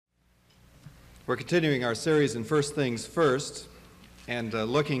We're continuing our series in First Things First and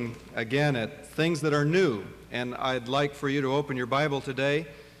looking again at things that are new. And I'd like for you to open your Bible today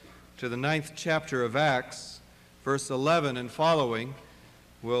to the 9th chapter of Acts, verse 11 and following.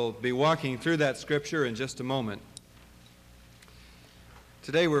 We'll be walking through that scripture in just a moment.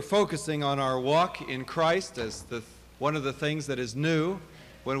 Today we're focusing on our walk in Christ as one of the things that is new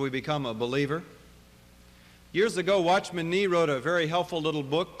when we become a believer. Years ago, Watchman Nee wrote a very helpful little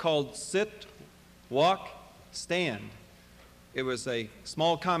book called Sit, Walk, Stand. It was a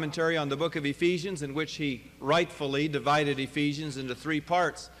small commentary on the book of Ephesians in which he rightfully divided Ephesians into three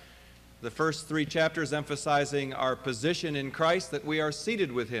parts. The first three chapters emphasizing our position in Christ, that we are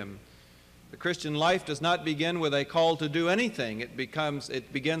seated with Him. The Christian life does not begin with a call to do anything. It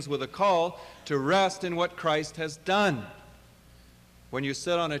begins with a call to rest in what Christ has done. When you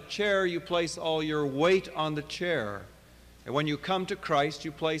sit on a chair, you place all your weight on the chair. And when you come to Christ,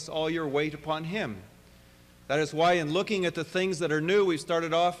 you place all your weight upon Him. That is why in looking at the things that are new, we've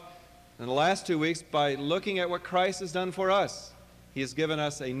started off in the last 2 weeks by looking at what Christ has done for us. He has given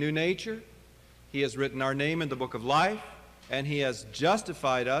us a new nature. He has written our name in the book of life. And He has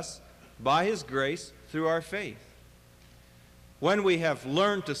justified us by His grace through our faith. When we have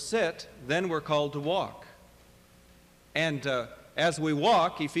learned to sit, then we're called to walk. And as we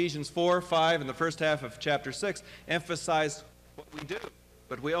walk, Ephesians 4, 5, and the first half of chapter 6 emphasize what we do.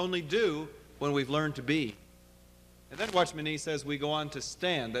 But we only do when we've learned to be. And then Watchman Nee says we go on to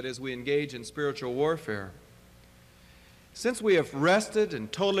stand. That is, we engage in spiritual warfare. Since we have rested and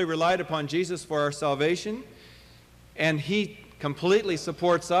totally relied upon Jesus for our salvation, and He completely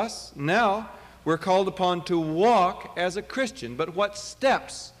supports us, now we're called upon to walk as a Christian. But what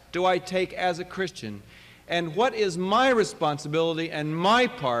steps do I take as a Christian? And what is my responsibility and my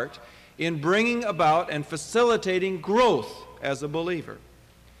part in bringing about and facilitating growth as a believer?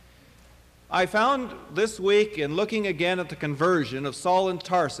 I found this week, in looking again at the conversion of Saul in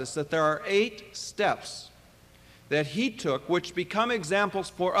Tarsus, that there are 8 steps that he took which become examples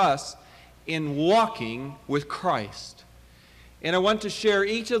for us in walking with Christ. And I want to share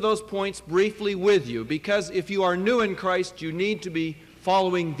each of those points briefly with you, because if you are new in Christ, you need to be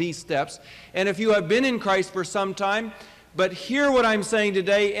following these steps. And if you have been in Christ for some time, but hear what I'm saying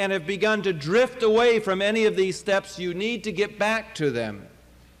today and have begun to drift away from any of these steps, you need to get back to them.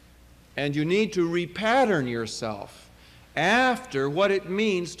 And you need to repattern yourself after what it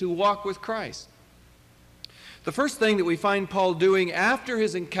means to walk with Christ. The first thing that we find Paul doing after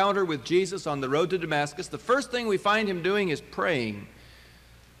his encounter with Jesus on the road to Damascus, the first thing we find him doing is praying.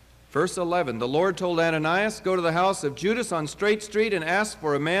 Verse 11, the Lord told Ananias, go to the house of Judas on Straight Street and ask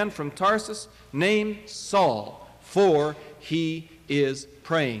for a man from Tarsus named Saul, for he is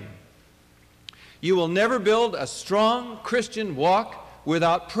praying. You will never build a strong Christian walk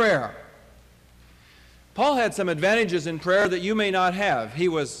without prayer. Paul had some advantages in prayer that you may not have. He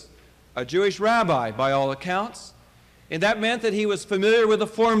was a Jewish rabbi by all accounts. And that meant that he was familiar with the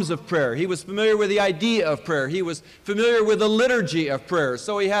forms of prayer. He was familiar with the idea of prayer. He was familiar with the liturgy of prayer.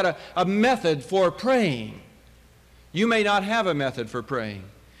 So he had a method for praying. You may not have a method for praying.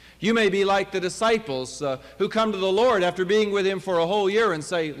 You may be like the disciples who come to the Lord after being with Him for a whole year and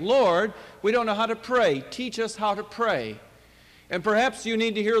say, Lord, we don't know how to pray. Teach us how to pray. And perhaps you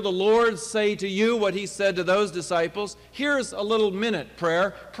need to hear the Lord say to you what He said to those disciples. Here's a little minute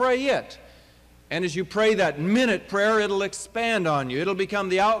prayer. Pray it. And as you pray that minute prayer, it'll expand on you. It'll become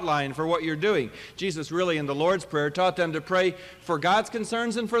the outline for what you're doing. Jesus really in the Lord's Prayer taught them to pray for God's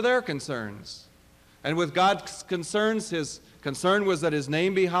concerns and for their concerns. And with God's concerns, His concern was that His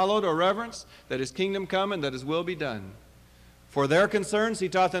name be hallowed or reverenced, that His kingdom come and that His will be done. For their concerns, He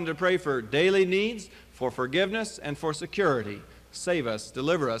taught them to pray for daily needs, for forgiveness, and for security. Save us,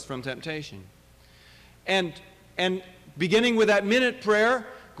 deliver us from temptation. And beginning with that minute prayer,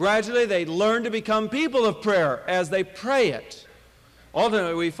 gradually they learn to become people of prayer as they pray it.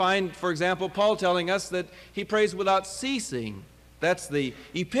 Ultimately, we find, for example, Paul telling us that he prays without ceasing. That's the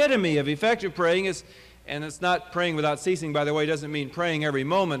epitome of effective praying. And it's not praying without ceasing, by the way, doesn't mean praying every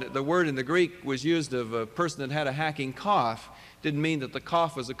moment. The word in the Greek was used of a person that had a hacking cough. Didn't mean that the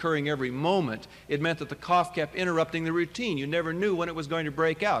cough was occurring every moment. It meant that the cough kept interrupting the routine. You never knew when it was going to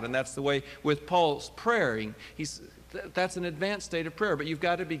break out. And that's the way with Paul's praying. That's an advanced state of prayer, but you've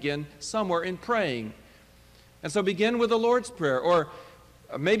got to begin somewhere in praying. And so begin with the Lord's Prayer, or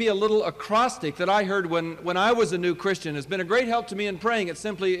maybe a little acrostic that I heard when I was a new Christian has been a great help to me in praying. It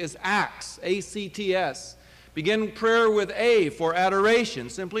simply is ACTS, A-C-T-S. Begin prayer with A for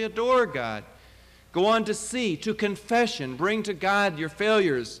adoration, simply adore God. Go on to C, to confession, bring to God your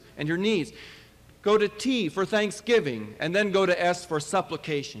failures and your needs. Go to T for thanksgiving, and then go to S for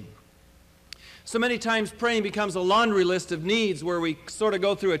supplication. So many times praying becomes a laundry list of needs where we sort of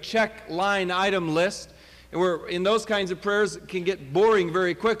go through a check line item list. And we're, in those kinds of prayers, it can get boring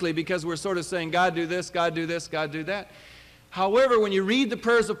very quickly because we're sort of saying, God do this, God do this, God do that. However, when you read the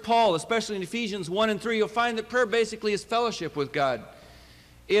prayers of Paul, especially in Ephesians 1 and 3, you'll find that prayer basically is fellowship with God.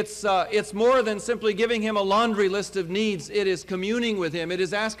 It's more than simply giving Him a laundry list of needs. It is communing with Him. It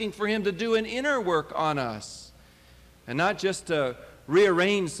is asking for Him to do an inner work on us and not just to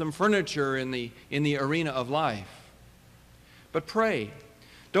rearrange some furniture in the arena of life. But pray.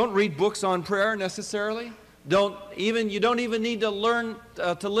 Don't read books on prayer necessarily. You don't even need to learn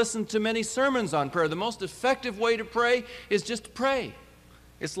to listen to many sermons on prayer. The most effective way to pray is just to pray.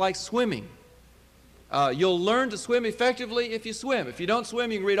 It's like swimming. You'll learn to swim effectively if you swim. If you don't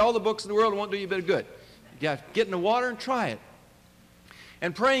swim, you can read all the books in the world, it won't do you a bit of good. You got to get in the water and try it.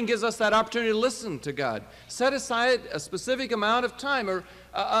 And praying gives us that opportunity to listen to God. Set aside a specific amount of time, or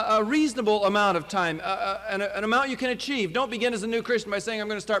a reasonable amount of time, an amount you can achieve. Don't begin as a new Christian by saying, I'm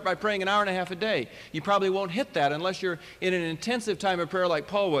going to start by praying an hour and a half a day. You probably won't hit that unless you're in an intensive time of prayer like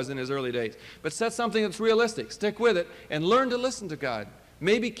Paul was in his early days. But set something that's realistic. Stick with it and learn to listen to God.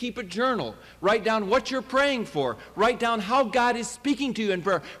 Maybe keep a journal. Write down what you're praying for. Write down how God is speaking to you in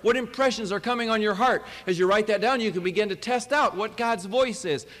prayer. What impressions are coming on your heart. As you write that down, you can begin to test out what God's voice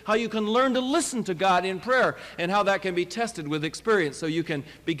is, how you can learn to listen to God in prayer, and how that can be tested with experience so you can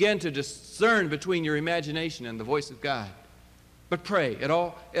begin to discern between your imagination and the voice of God. But pray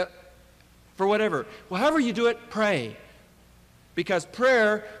for whatever. Well, however you do it, pray. Because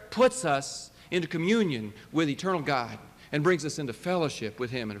prayer puts us into communion with eternal God and brings us into fellowship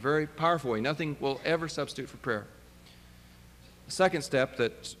with Him in a very powerful way. Nothing will ever substitute for prayer. The second step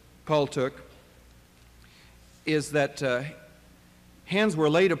that Paul took is that hands were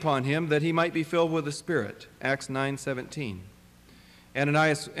laid upon him that he might be filled with the Spirit. Acts 9:17.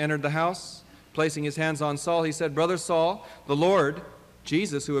 Ananias entered the house. Placing his hands on Saul, he said, Brother Saul, the Lord,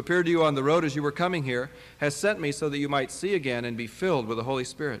 Jesus, who appeared to you on the road as you were coming here, has sent me so that you might see again and be filled with the Holy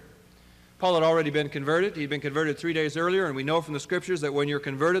Spirit. Paul had already been converted. He'd been converted 3 days earlier, and we know from the Scriptures that when you're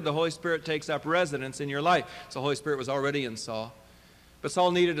converted, the Holy Spirit takes up residence in your life. So the Holy Spirit was already in Saul. But Saul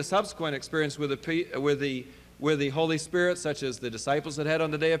needed a subsequent experience with the Holy Spirit, such as the disciples had had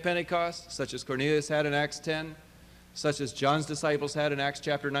on the day of Pentecost, such as Cornelius had in Acts 10, such as John's disciples had in Acts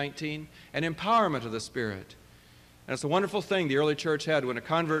chapter 19, an empowerment of the Spirit. And it's a wonderful thing the early church had. When a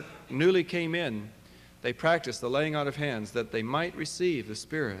convert newly came in, they practiced the laying on of hands that they might receive the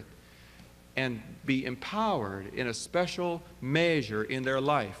Spirit and be empowered in a special measure in their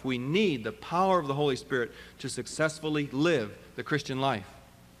life. We need the power of the Holy Spirit to successfully live the Christian life.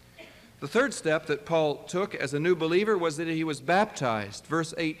 The third step that Paul took as a new believer was that he was baptized.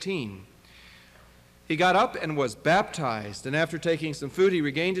 Verse 18. He got up and was baptized, and after taking some food, he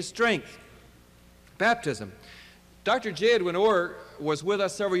regained his strength. Baptism. Dr. J. Edwin Orr was with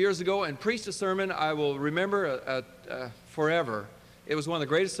us several years ago and preached a sermon I will remember forever. It was one of the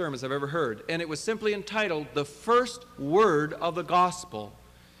greatest sermons I've ever heard, and it was simply entitled, The First Word of the Gospel.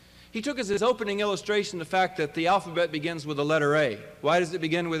 He took as his opening illustration the fact that the alphabet begins with the letter A. Why does it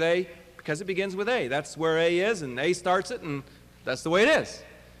begin with A? Because it begins with A. That's where A is, and A starts it, and that's the way it is.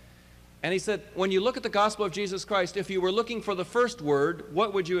 And he said, when you look at the gospel of Jesus Christ, if you were looking for the first word,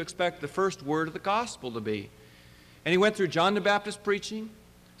 what would you expect the first word of the gospel to be? And he went through John the Baptist preaching,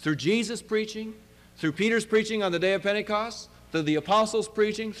 through Jesus preaching, through Peter's preaching on the day of Pentecost, through the apostles'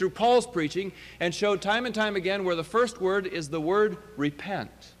 preaching, through Paul's preaching, and showed time and time again where the first word is the word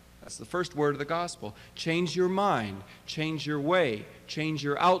repent. That's the first word of the gospel. Change your mind, change your way, change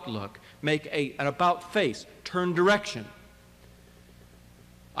your outlook, make an about face, turn direction.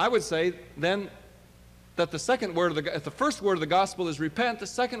 I would say then that the second word of if the first word of the gospel is repent, the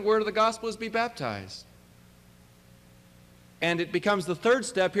second word of the gospel is be baptized. And it becomes the third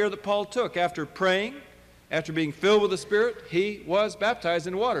step here that Paul took. After praying, after being filled with the Spirit, he was baptized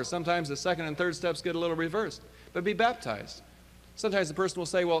in water. Sometimes the second and third steps get a little reversed. But be baptized. Sometimes the person will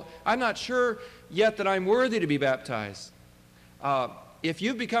say, well, I'm not sure yet that I'm worthy to be baptized. If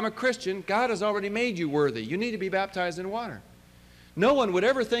you've become a Christian, God has already made you worthy. You need to be baptized in water. No one would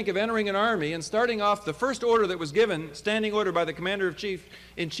ever think of entering an army and starting off the first order that was given, standing order by the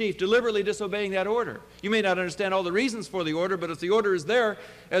commander-in-chief, deliberately disobeying that order. You may not understand all the reasons for the order, but if the order is there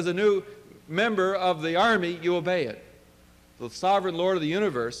as a new member of the army, you obey it. The sovereign Lord of the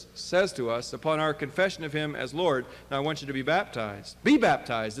universe says to us, upon our confession of Him as Lord, now I want you to be baptized. Be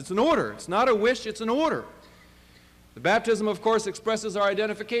baptized. It's an order. It's not a wish, it's an order. The baptism, of course, expresses our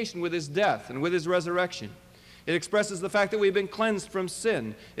identification with His death and with His resurrection. It expresses the fact that we've been cleansed from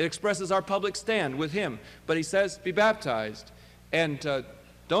sin. It expresses our public stand with Him. But He says, be baptized. And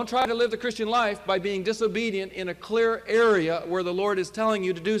Don't try to live the Christian life by being disobedient in a clear area where the Lord is telling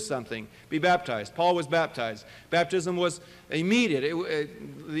you to do something. Be baptized. Paul was baptized. Baptism was immediate.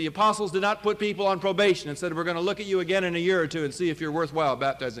 The apostles did not put people on probation and said, we're going to look at you again in a year or two and see if you're worthwhile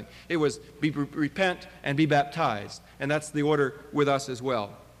baptizing. It was repent and be baptized. And that's the order with us as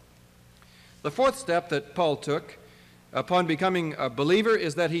well. The fourth step that Paul took upon becoming a believer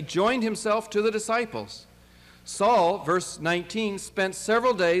is that he joined himself to the disciples. Saul, verse 19, spent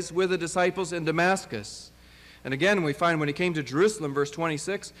several days with the disciples in Damascus. And again, we find when he came to Jerusalem, verse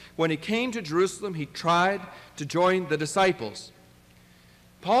 26, when he came to Jerusalem, he tried to join the disciples.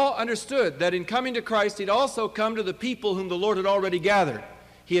 Paul understood that in coming to Christ, he'd also come to the people whom the Lord had already gathered.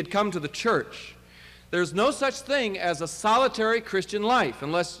 He had come to the church. There's no such thing as a solitary Christian life,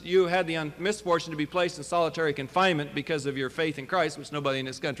 unless you had the misfortune to be placed in solitary confinement because of your faith in Christ, which nobody in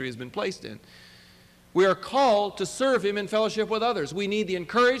this country has been placed in. We are called to serve Him in fellowship with others. We need the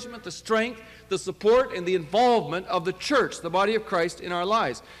encouragement, the strength, the support, and the involvement of the church, the body of Christ, in our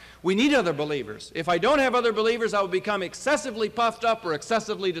lives. We need other believers. If I don't have other believers, I will become excessively puffed up or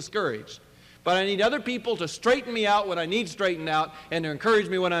excessively discouraged. But I need other people to straighten me out when I need straightened out and to encourage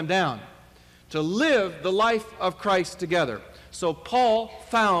me when I'm down. To live the life of Christ together. So Paul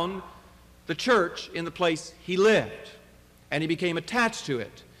found the church in the place he lived, and he became attached to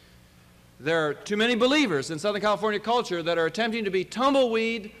it. There are too many believers in Southern California culture that are attempting to be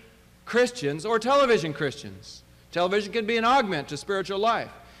tumbleweed Christians or television Christians. Television can be an augment to spiritual life,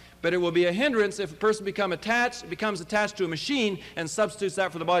 but it will be a hindrance if a person becomes attached to a machine and substitutes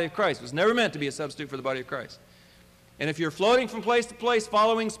that for the body of Christ. It was never meant to be a substitute for the body of Christ. And if you're floating from place to place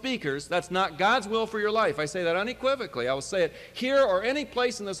following speakers, that's not God's will for your life. I say that unequivocally. I will say it here or any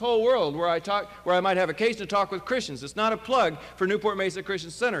place in this whole world where I might have occasion to talk with Christians. It's not a plug for Newport Mesa Christian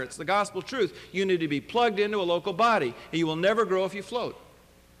Center. It's the gospel truth. You need to be plugged into a local body, and you will never grow if you float.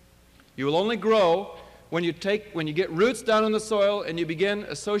 You will only grow when you get roots down in the soil and you begin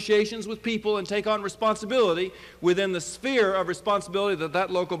associations with people and take on responsibility within the sphere of responsibility that that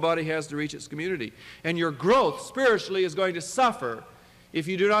local body has to reach its community. And your growth spiritually is going to suffer if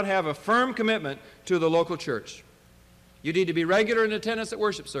you do not have a firm commitment to the local church. You need to be regular in attendance at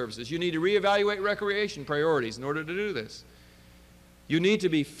worship services. You need to reevaluate recreation priorities in order to do this. You need to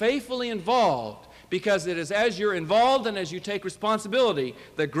be faithfully involved, because it is as you're involved and as you take responsibility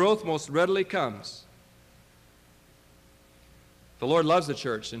that growth most readily comes. The Lord loves the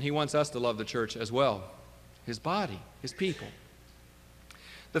church, and He wants us to love the church as well, His body, His people.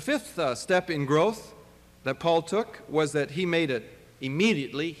 The fifth step in growth that Paul took was that he made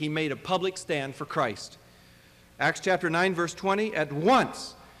a public stand for Christ. Acts chapter 9, verse 20, at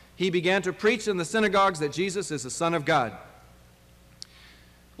once he began to preach in the synagogues that Jesus is the Son of God.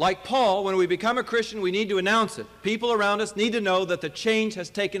 Like Paul, when we become a Christian, we need to announce it. People around us need to know that the change has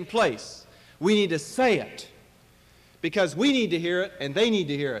taken place. We need to say it, because we need to hear it and they need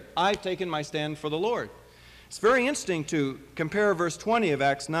to hear it. I've taken my stand for the Lord. It's very interesting to compare verse 20 of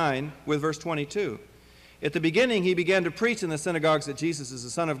Acts 9 with verse 22. At the beginning, he began to preach in the synagogues that Jesus is the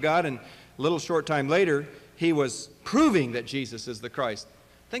Son of God, and a little short time later, he was proving that Jesus is the Christ.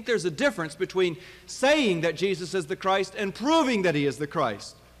 I think there's a difference between saying that Jesus is the Christ and proving that He is the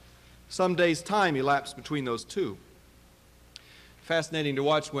Christ. Some days' time elapsed between those two. Fascinating to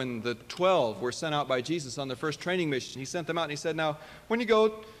watch when the 12 were sent out by Jesus on their first training mission. He sent them out and He said, now, when you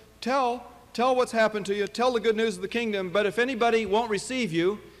go, tell what's happened to you, tell the good news of the kingdom, but if anybody won't receive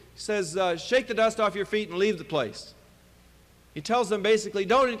you, He says, shake the dust off your feet and leave the place. He tells them basically,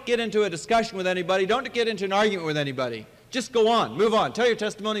 don't get into a discussion with anybody, don't get into an argument with anybody. Just go on, move on, tell your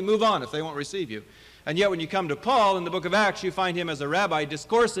testimony, move on if they won't receive you. And yet when you come to Paul in the book of Acts, you find him as a rabbi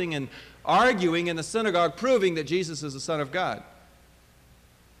discoursing and arguing in the synagogue, proving that Jesus is the Son of God.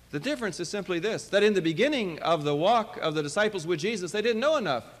 The difference is simply this, that in the beginning of the walk of the disciples with Jesus, they didn't know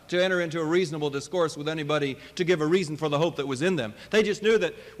enough to enter into a reasonable discourse with anybody to give a reason for the hope that was in them. They just knew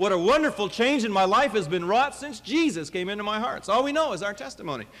that what a wonderful change in my life has been wrought since Jesus came into my heart. So all we know is our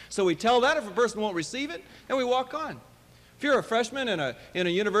testimony. So we tell that if a person won't receive it, and we walk on. If you're a freshman in a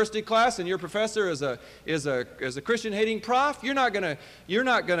university class and your professor is a Christian-hating prof, you're not gonna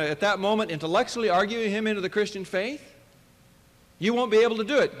at that moment intellectually argue him into the Christian faith. You won't be able to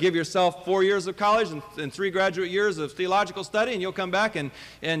do it. Give yourself 4 years of college and 3 graduate years of theological study, and you'll come back and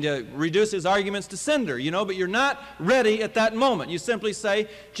reduce his arguments to cinder, but you're not ready at that moment. You simply say,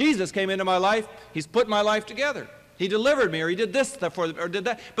 Jesus came into my life, He's put my life together. He delivered me, or He did this or did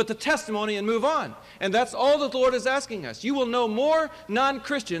that, but the testimony, and move on. And that's all that the Lord is asking us. You will know more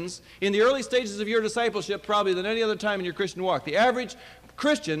non-Christians in the early stages of your discipleship probably than any other time in your Christian walk. The average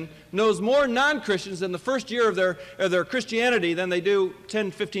Christian knows more non-Christians in the first year of their Christianity than they do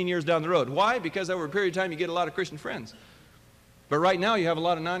 10, 15 years down the road. Why? Because over a period of time you get a lot of Christian friends. But right now you have a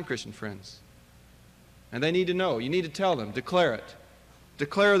lot of non-Christian friends. And they need to know. You need to tell them. Declare it.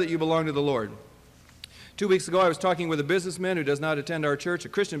 Declare that you belong to the Lord. 2 weeks ago I was talking with a businessman who does not attend our church, a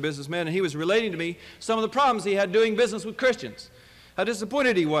Christian businessman, and he was relating to me some of the problems he had doing business with Christians. How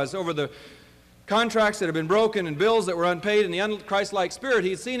disappointed he was over the contracts that had been broken and bills that were unpaid and the un-Christ-like spirit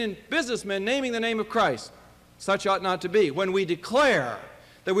he had seen in businessmen naming the name of Christ. Such ought not to be. When we declare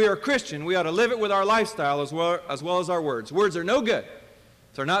that we are Christian, we ought to live it with our lifestyle as well as our words. Words are no good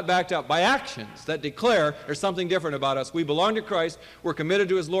if they're not backed up by actions that declare there's something different about us. We belong to Christ. We're committed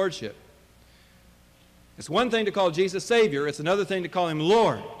to His Lordship. It's one thing to call Jesus Savior. It's another thing to call Him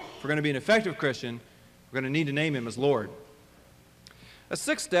Lord. If we're going to be an effective Christian, we're going to need to name Him as Lord. A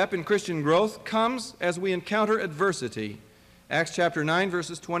sixth step in Christian growth comes as we encounter adversity. Acts chapter 9,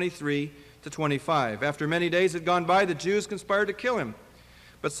 verses 23 to 25. After many days had gone by, the Jews conspired to kill him.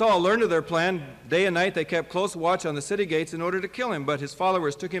 But Saul learned of their plan. Day and night they kept close watch on the city gates in order to kill him. But his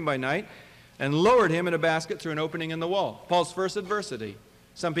followers took him by night and lowered him in a basket through an opening in the wall. Paul's first adversity.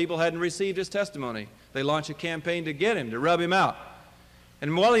 Some people hadn't received his testimony. They launched a campaign to get him, to rub him out.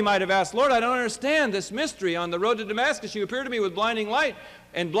 And while he might have asked, Lord, I don't understand this mystery. On the road to Damascus, you appear to me with blinding light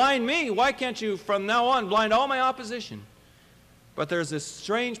and blind me. Why can't you from now on blind all my opposition? But there's this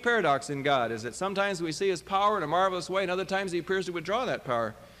strange paradox in God, is that sometimes we see His power in a marvelous way, and other times He appears to withdraw that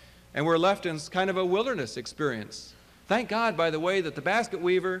power. And we're left in kind of a wilderness experience. Thank God, by the way, that the basket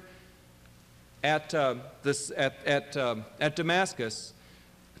weaver at Damascus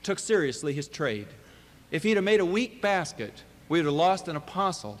took seriously his trade. If he'd have made a weak basket, we would have lost an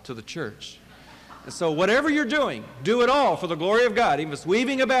apostle to the church. And so whatever you're doing, do it all for the glory of God. Even if it's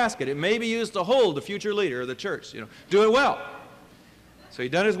weaving a basket, it may be used to hold the future leader of the church. Do it well. So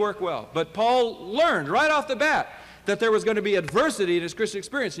he'd done his work well. But Paul learned right off the bat that there was going to be adversity in his Christian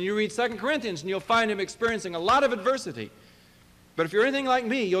experience. And you read 2 Corinthians and you'll find him experiencing a lot of adversity. But if you're anything like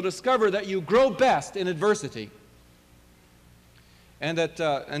me, you'll discover that you grow best in adversity. And that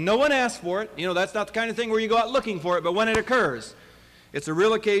and no one asks for it. That's not the kind of thing where you go out looking for it, but when it occurs, it's a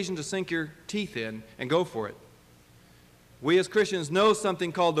real occasion to sink your teeth in and go for it. We as Christians know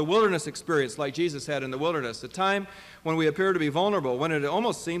something called the wilderness experience, like Jesus had in the wilderness, a time when we appear to be vulnerable, when it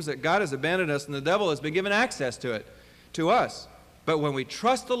almost seems that God has abandoned us and the devil has been given access to it, to us. But when we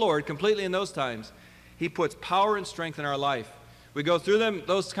trust the Lord completely in those times, He puts power and strength in our life. We go through them,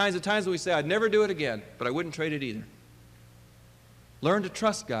 those kinds of times when we say, I'd never do it again, but I wouldn't trade it either. Learn to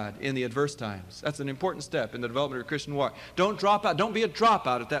trust God in the adverse times. That's an important step in the development of your Christian walk. Don't drop out. Don't be a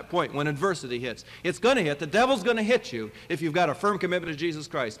dropout at that point when adversity hits. It's going to hit. The devil's going to hit you if you've got a firm commitment to Jesus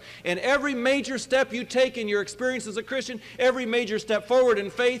Christ. And every major step you take in your experience as a Christian, every major step forward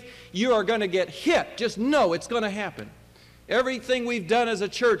in faith, you are going to get hit. Just know it's going to happen. Everything we've done as a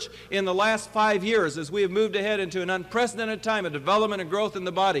church in the last 5 years as we have moved ahead into an unprecedented time of development and growth in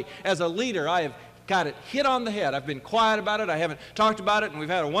the body. As a leader, I have got it hit on the head. I've been quiet about it. I haven't talked about it, and we've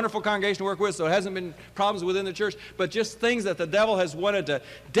had a wonderful congregation to work with, so it hasn't been problems within the church, but just things that the devil has wanted to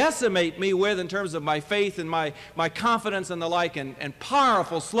decimate me with in terms of my faith and my confidence and the like, and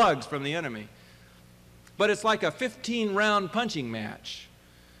powerful slugs from the enemy. But it's like a 15-round punching match,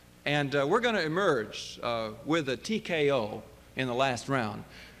 and we're going to emerge with a TKO in the last round.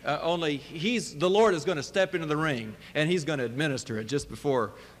 Only the Lord is going to step into the ring, and He's going to administer it just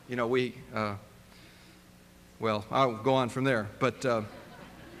before, well, I'll go on from there. But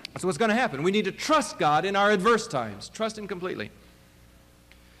that's what's going to happen. We need to trust God in our adverse times. Trust Him completely.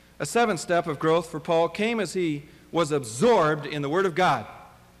 A seventh step of growth for Paul came as he was absorbed in the Word of God.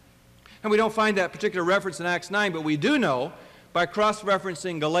 And we don't find that particular reference in Acts 9, but we do know by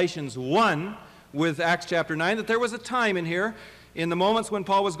cross-referencing Galatians 1 with Acts chapter 9 that there was a time in here, in the moments when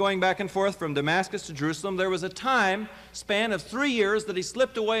Paul was going back and forth from Damascus to Jerusalem, there was a time span of 3 years that he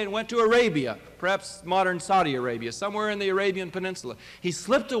slipped away and went to Arabia, perhaps modern Saudi Arabia, somewhere in the Arabian Peninsula. He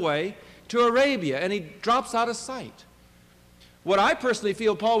slipped away to Arabia, and he drops out of sight. What I personally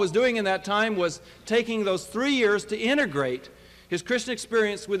feel Paul was doing in that time was taking those 3 years to integrate his Christian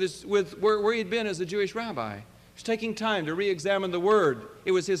experience with where he had been as a Jewish rabbi. He's taking time to re-examine the Word.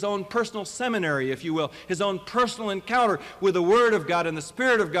 It was his own personal seminary, if you will, his own personal encounter with the Word of God and the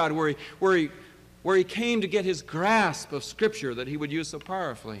Spirit of God, where he came to get his grasp of Scripture that he would use so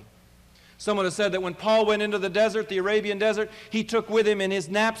powerfully. Someone has said that when Paul went into the desert, the Arabian desert, he took with him in his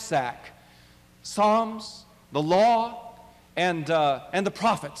knapsack Psalms, the law, and the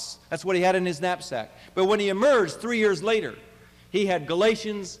prophets. That's what he had in his knapsack. But when he emerged 3 years later, he had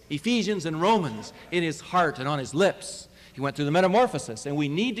Galatians, Ephesians, and Romans in his heart and on his lips. He went through the metamorphosis, and we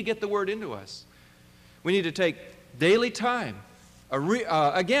need to get the Word into us. We need to take daily time,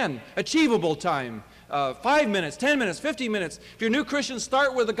 again, achievable time, 5 minutes, 10 minutes, 15 minutes. If you're a new Christian,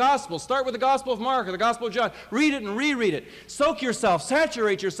 start with the Gospel. Start with the Gospel of Mark or the Gospel of John. Read it and reread it. Soak yourself,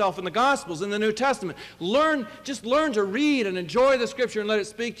 saturate yourself in the Gospels, in the New Testament. Just learn to read and enjoy the Scripture and let it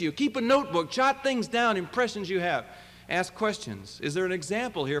speak to you. Keep a notebook. Jot things down, impressions you have. Ask questions. Is there an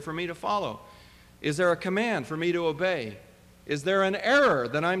example here for me to follow? Is there a command for me to obey? Is there an error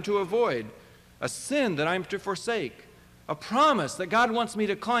that I'm to avoid? A sin that I'm to forsake? A promise that God wants me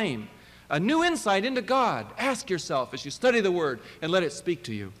to claim? A new insight into God. Ask yourself as you study the Word and let it speak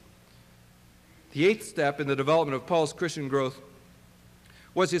to you. The 8th step in the development of Paul's Christian growth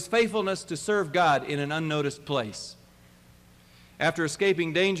was his faithfulness to serve God in an unnoticed place. After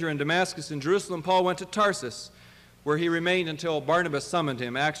escaping danger in Damascus and Jerusalem, Paul went to Tarsus, where he remained until Barnabas summoned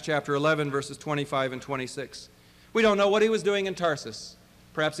him, Acts chapter 11, verses 25 and 26. We don't know what he was doing in Tarsus.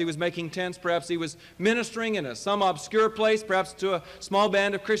 Perhaps he was making tents, perhaps he was ministering in some obscure place, perhaps to a small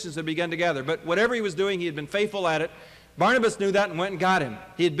band of Christians that began to gather. But whatever he was doing, he had been faithful at it. Barnabas knew that and went and got him.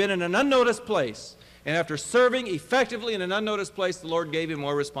 He had been in an unnoticed place, and after serving effectively in an unnoticed place, the Lord gave him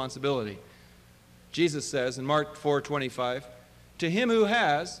more responsibility. Jesus says in Mark 4:25, "To him who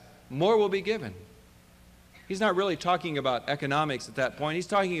has, more will be given." He's not really talking about economics at that point. He's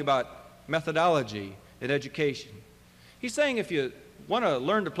talking about methodology and education. He's saying if you want to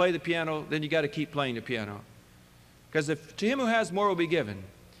learn to play the piano, then you got to keep playing the piano. Because if to him who has, more will be given.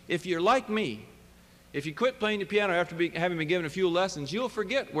 If you're like me, if you quit playing the piano after having been given a few lessons, you'll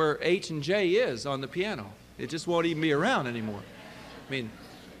forget where H and J is on the piano. It just won't even be around anymore. I mean,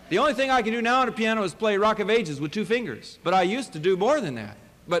 the only thing I can do now on a piano is play Rock of Ages with 2 fingers. But I used to do more than that.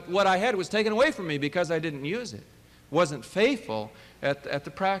 But what I had was taken away from me because I didn't use it. Wasn't faithful at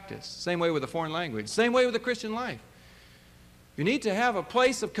the practice. Same way with a foreign language. Same way with the Christian life. You need to have a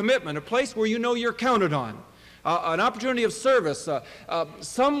place of commitment, a place where you know you're counted on, an opportunity of service,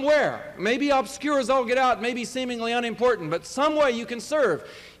 somewhere, maybe obscure as all get out, maybe seemingly unimportant, but some way you can serve.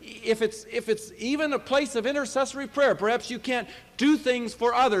 If it's even a place of intercessory prayer, perhaps you can't do things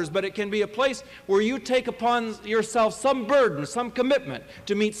for others, but it can be a place where you take upon yourself some burden, some commitment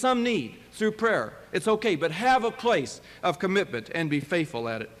to meet some need through prayer. It's okay, but have a place of commitment and be faithful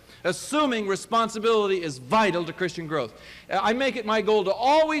at it. Assuming responsibility is vital to Christian growth. I make it my goal to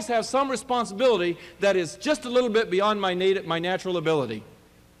always have some responsibility that is just a little bit beyond my natural ability.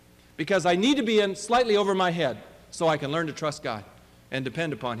 Because I need to be in slightly over my head so I can learn to trust God and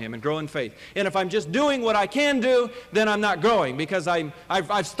depend upon Him and grow in faith. And if I'm just doing what I can do, then I'm not growing because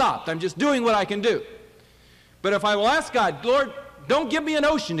I've stopped. I'm just doing what I can do. But if I will ask God, Lord, don't give me an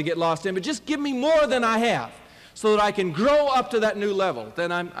ocean to get lost in, but just give me more than I have, so that I can grow up to that new level,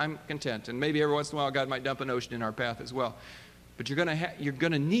 then I'm content. And maybe every once in a while God might dump an ocean in our path as well. But you're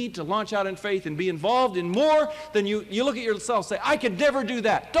going to need to launch out in faith and be involved in more than you look at yourself and say, I could never do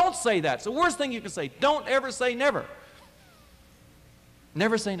that. Don't say that. It's the worst thing you can say. Don't ever say never.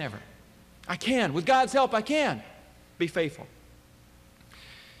 Never say never. I can. With God's help, I can. Be faithful.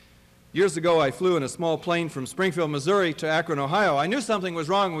 Years ago, I flew in a small plane from Springfield, Missouri to Akron, Ohio. I knew something was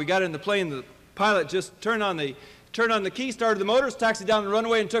wrong when we got in the plane. The pilot just turned on the key, started the motors, taxied down the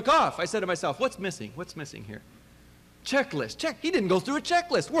runway, and took off. I said to myself, what's missing? What's missing here? Checklist. Check. He didn't go through a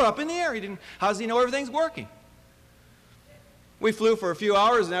checklist. We're up in the air. How does he know everything's working? We flew for a few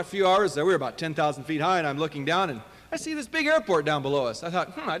hours, and after a few hours, we were about 10,000 feet high, and I'm looking down, and I see this big airport down below us. I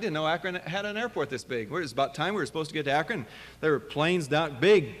thought, I didn't know Akron had an airport this big. It was about time we were supposed to get to Akron. There were planes down,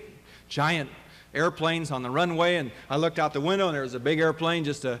 big, giant airplanes on the runway, and I looked out the window, and there was a big airplane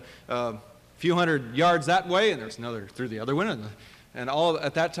just a few hundred yards that way, and there's another through the other window. And all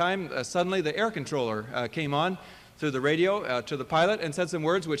at that time, suddenly the air controller came on through the radio to the pilot and said some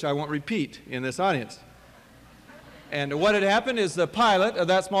words which I won't repeat in this audience. And what had happened is the pilot of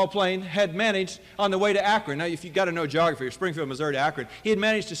that small plane had managed, on the way to Akron, now if you've got to know geography, Springfield, Missouri to Akron, he had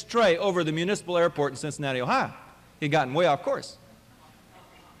managed to stray over the municipal airport in Cincinnati, Ohio. He'd gotten way off course.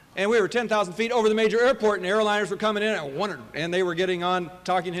 And we were 10,000 feet over the major airport, and airliners were coming in, and they were getting on,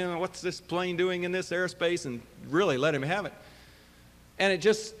 talking to him, what's this plane doing in this airspace, and really let him have it. And it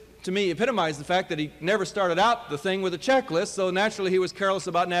just, to me, epitomized the fact that he never started out the thing with a checklist, so naturally he was careless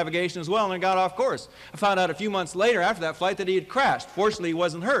about navigation as well, and got off course. I found out a few months later after that flight that he had crashed. Fortunately, he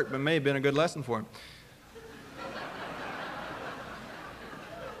wasn't hurt, but it may have been a good lesson for him.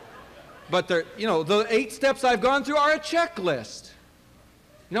 But the 8 steps I've gone through are a checklist.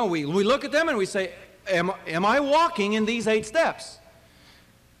 We look at them and we say, am I walking in these 8 steps?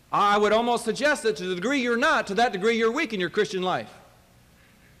 I would almost suggest that to the degree you're not, to that degree you're weak in your Christian life.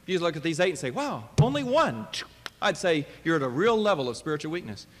 You look at these 8 and say, wow, only one. I'd say you're at a real level of spiritual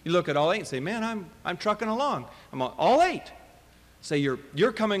weakness. You look at all 8 and say, man, I'm trucking along. I'm on all 8. Say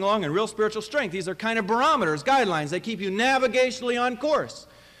you're coming along in real spiritual strength. These are kind of barometers, guidelines. They keep you navigationally on course.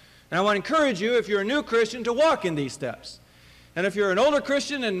 And I want to encourage you, if you're a new Christian, to walk in these steps. And if you're an older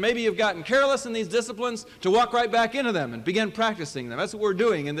Christian and maybe you've gotten careless in these disciplines, to walk right back into them and begin practicing them. That's what we're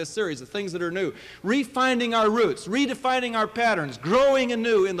doing in this series, the things that are new. Refinding our roots, redefining our patterns, growing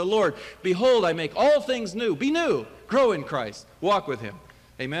anew in the Lord. Behold, I make all things new. Be new. Grow in Christ. Walk with Him.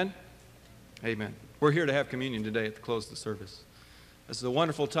 Amen? Amen. We're here to have communion today at the close of the service. This is a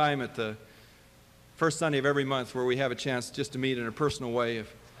wonderful time at the first Sunday of every month where we have a chance just to meet in a personal way of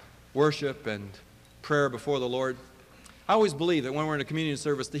worship and prayer before the Lord. I always believe that when we're in a communion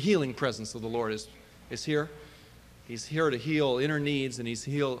service, the healing presence of the Lord is here. He's here to heal inner needs, and He's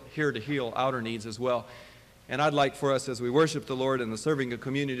here to heal outer needs as well. And I'd like for us, as we worship the Lord and the serving of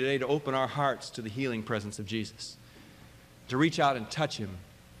communion today, to open our hearts to the healing presence of Jesus, to reach out and touch Him,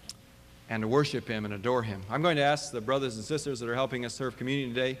 and to worship Him and adore Him. I'm going to ask the brothers and sisters that are helping us serve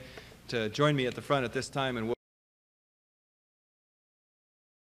communion today to join me at the front at this time, and we'll